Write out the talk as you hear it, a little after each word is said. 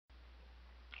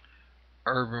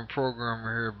Urban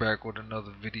Programmer here, back with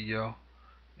another video.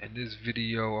 In this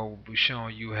video I will be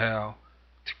showing you how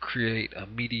to create a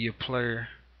media player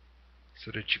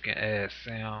so that you can add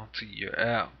sound to your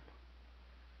app.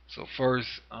 So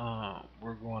first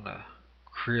we're going to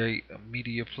create a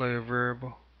media player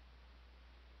variable.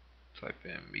 Type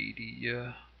in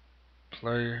media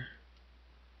player,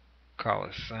 call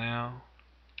it sound,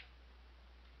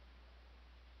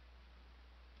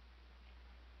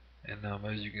 and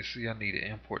as you can see I need to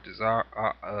import this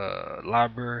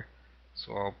library,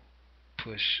 so I'll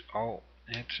push Alt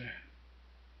Enter,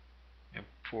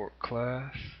 import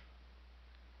class,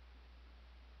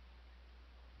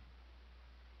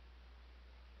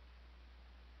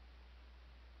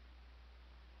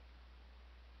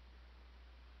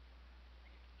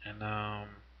 and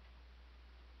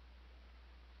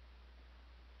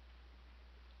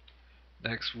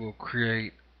next we'll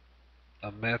create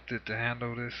a method to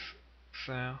handle this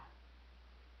sound.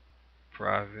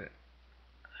 Private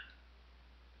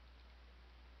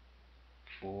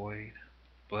void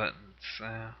button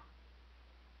sound.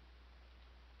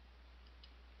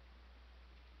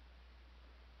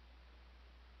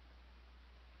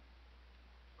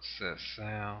 Set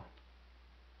sound.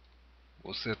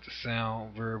 We'll set the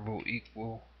sound variable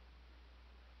equal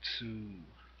to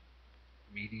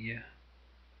media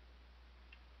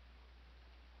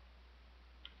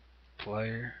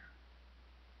player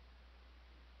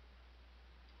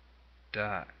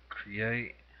dot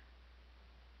create.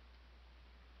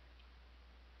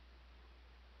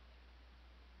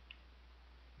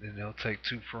 Then they'll take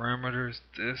two parameters,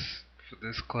 this for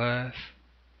this class,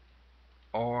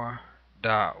 r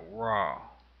dot raw.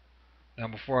 Now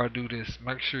before I do this,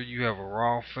 make sure you have a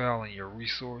raw file in your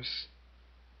resource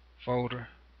folder.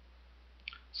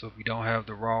 So if you don't have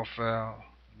the raw file,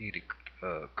 you need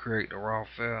to create the raw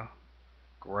file.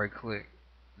 Go right click,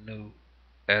 new,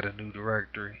 add a new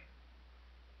directory.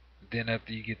 Then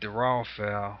after you get the raw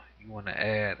file, you want to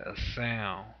add a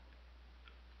sound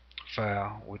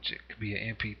file, which it could be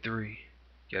an MP3.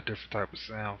 You got different type of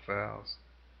sound files.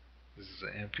 This is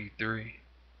an MP3.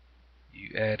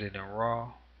 You add it in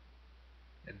raw,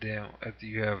 and then after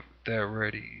you have that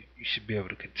ready, you should be able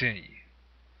to continue.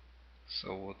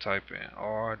 So we'll type in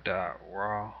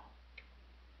r.raw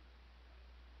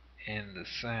in the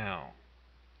sound,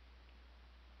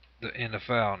 in the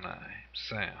file name,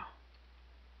 sound,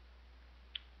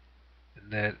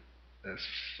 and that's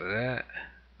for that.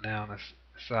 Now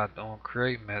inside the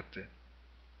onCreate method,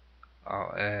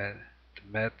 I'll add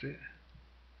the method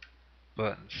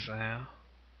button sound.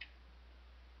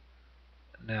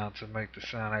 Now to make the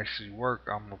sound actually work,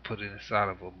 I'm gonna put it inside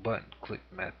of a button click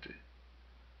method.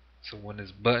 So when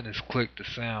this button is clicked, the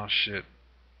sound should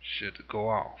go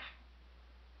off.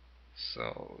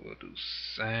 So we'll do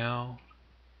sound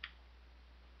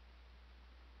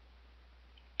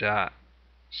dot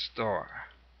start,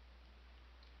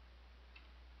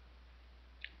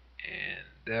 and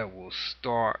that will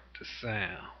start the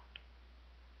sound.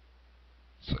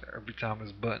 So every time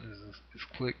this button is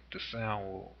clicked, the sound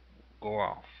will go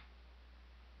off.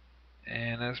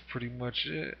 And that's pretty much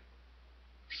it.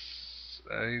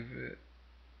 Save it.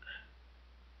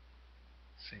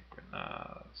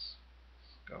 Synchronize.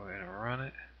 Let's go ahead and run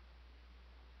it.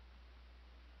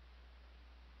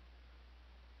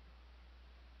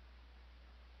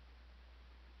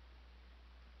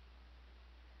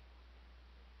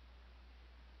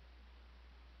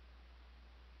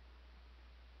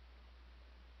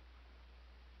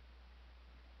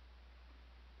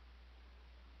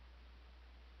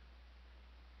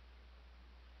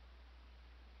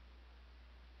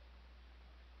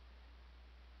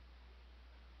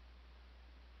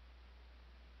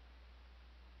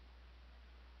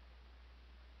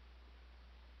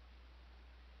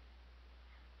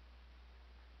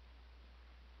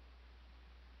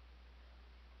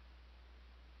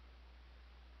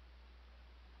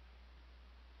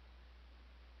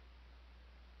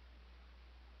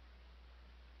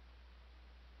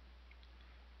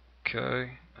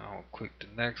 Okay, I'll click the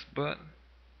next button,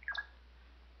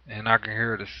 and I can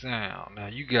hear the sound. Now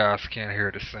you guys can't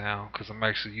hear the sound because I'm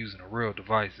actually using a real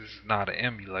device. This is not an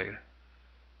emulator,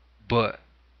 but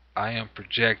I am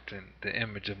projecting the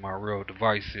image of my real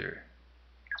device here.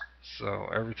 So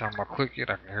every time I click it,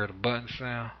 I can hear the button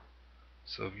sound.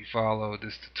 So if you follow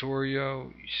this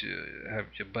tutorial, you should have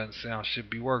your button sound should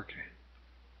be working.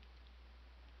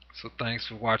 So thanks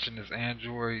for watching this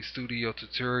Android Studio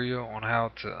tutorial on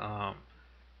how to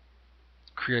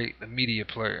create a media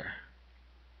player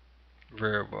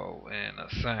variable and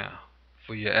a sound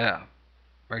for your app.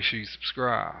 Make sure you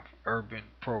subscribe. Urban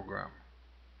Programmer.